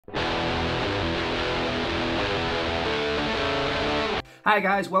Hi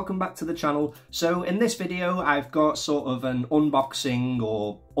guys, welcome back to the channel. So in this video I've got sort of an unboxing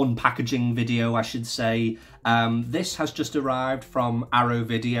or unpackaging video, I should say. This has just arrived from Arrow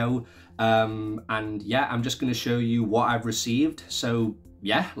Video, and yeah, I'm just going to show you what I've received. So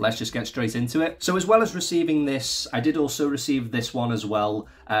yeah, let's just get straight into it. So as well as receiving this, I did also receive this one as well.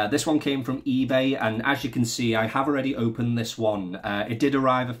 This one came from eBay, and as you can see, I have already opened this one. It did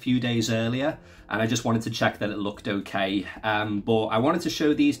arrive a few days earlier, and I just wanted to check that it looked okay. But I wanted to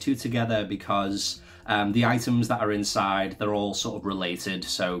show these two together because the items that are inside, they're all sort of related,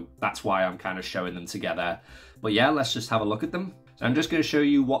 so that's why I'm kind of showing them together. But yeah, let's just have a look at them. So I'm just going to show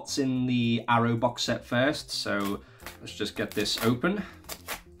you what's in the Arrow box set first. So let's just get this open.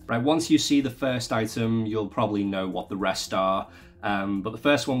 Right, once you see the first item, you'll probably know what the rest are. But the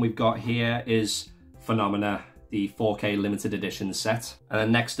first one we've got here is Phenomena, the 4K limited edition set. And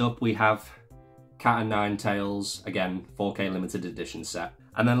then next up we have Cat and Nine Tails, again, 4K limited edition set.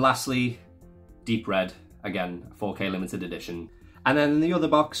 And then lastly, Deep Red, again, 4K limited edition. And then in the other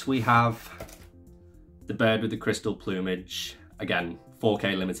box we have the Bird with the Crystal Plumage, again,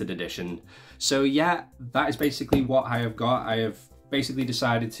 4K limited edition. So yeah, that is basically what I have got. I have basically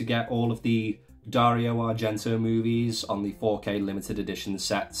decided to get all of the Dario Argento movies on the 4K limited edition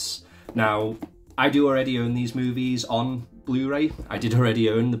sets. Now, I do already own these movies on Blu-ray. I did already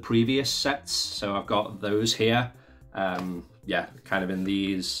own the previous sets, so I've got those here. Yeah, kind of in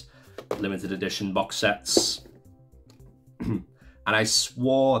these limited edition box sets. And I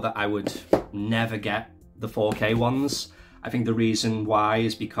swore that I would never get the 4K ones. I think the reason why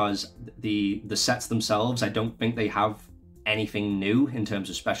is because the sets themselves, I don't think they have anything new in terms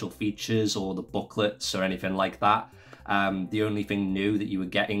of special features or the booklets or anything like that. The only thing new that you were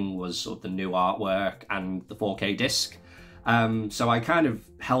getting was sort of the new artwork and the 4K disc. So I kind of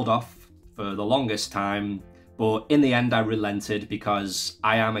held off for the longest time, but in the end I relented because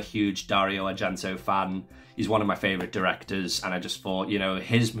I am a huge Dario Argento fan. He's one of my favourite directors, and I just thought, you know,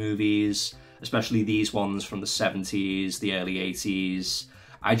 his movies, especially these ones from the 70s, the early 80s,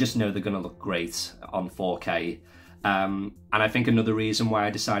 I just know they're going to look great on 4K. And I think another reason why I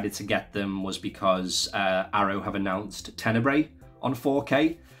decided to get them was because Arrow have announced Tenebrae on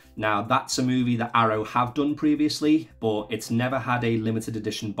 4K. Now, that's a movie that Arrow have done previously, but it's never had a limited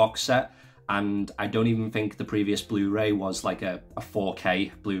edition box set, and I don't even think the previous Blu-ray was like a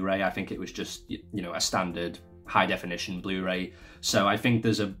 4K Blu-ray. I think it was just, you know, a standard high-definition Blu-ray. So I think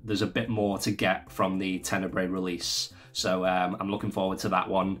there's a bit more to get from the Tenebrae release. So I'm looking forward to that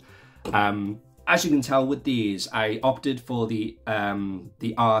one. As you can tell with these, I opted for the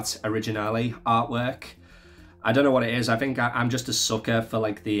Art Originale artwork. I don't know what it is. I think I'm just a sucker for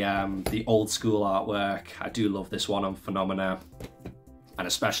like the old school artwork. I do love this one on Phenomena, and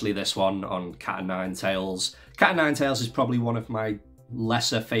especially this one on Cat and Nine Tails. Cat and Nine Tails is probably one of my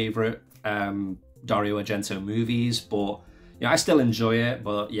lesser favourite Dario Argento movies, but you know, I still enjoy it.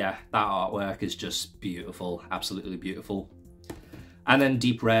 But yeah, that artwork is just beautiful, absolutely beautiful. And then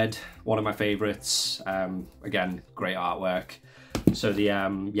Deep Red, one of my favourites. Again, great artwork. So the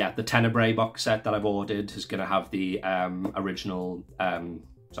yeah, the Tenebrae box set that I've ordered is going to have the original,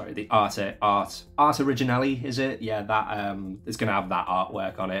 sorry, the Art Originale, is it? Yeah, that is going to have that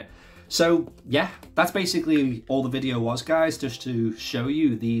artwork on it. So yeah, that's basically all the video was, guys, just to show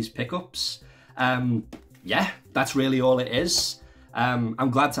you these pickups. Yeah, that's really all it is.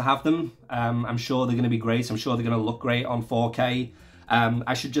 I'm glad to have them. I'm sure they're going to be great. I'm sure they're going to look great on 4K.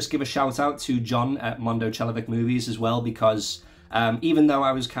 I should just give a shout out to John at Mondo Celovic Movies as well, because even though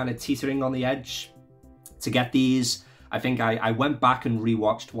I was kind of teetering on the edge to get these, I think I went back and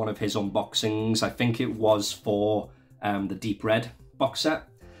rewatched one of his unboxings. I think it was for the Deep Red box set,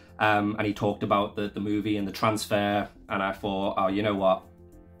 and he talked about the movie and the transfer, and I thought, oh, you know what,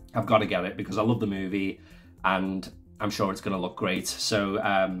 I've got to get it because I love the movie and I'm sure it's going to look great.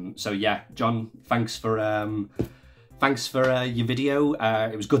 So so yeah, John, thanks for your video.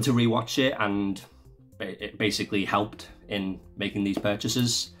 It was good to rewatch it, and it basically helped in making these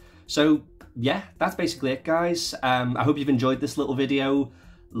purchases. So yeah, that's basically it, guys. I hope you've enjoyed this little video.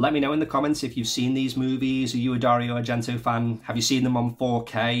 Let me know in the comments if you've seen these movies. Are you a Dario Argento fan? Have you seen them on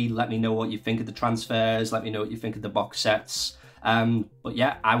 4K? Let me know what you think of the transfers. Let me know what you think of the box sets. But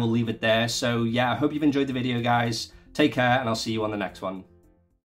yeah, I will leave it there. So yeah, I hope you've enjoyed the video, guys. Take care, and I'll see you on the next one.